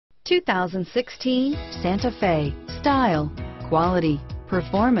2016 Santa Fe. Style, quality,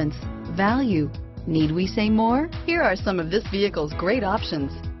 performance, value. Need we say more? Here are some of this vehicle's great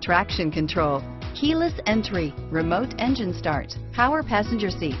options: traction control, keyless entry, remote engine start, power passenger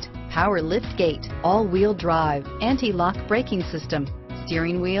seat, power lift gate, all-wheel drive, anti-lock braking system,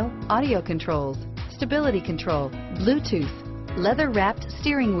 steering wheel audio controls, stability control, Bluetooth, leather-wrapped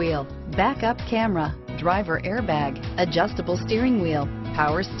steering wheel, backup camera, driver airbag, adjustable steering wheel,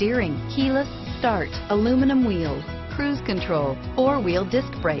 power steering, keyless start, aluminum wheels, cruise control, four-wheel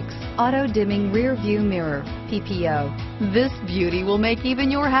disc brakes, auto-dimming rear view mirror, PPO. This beauty will make even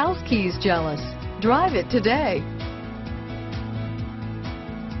your house keys jealous. Drive it today.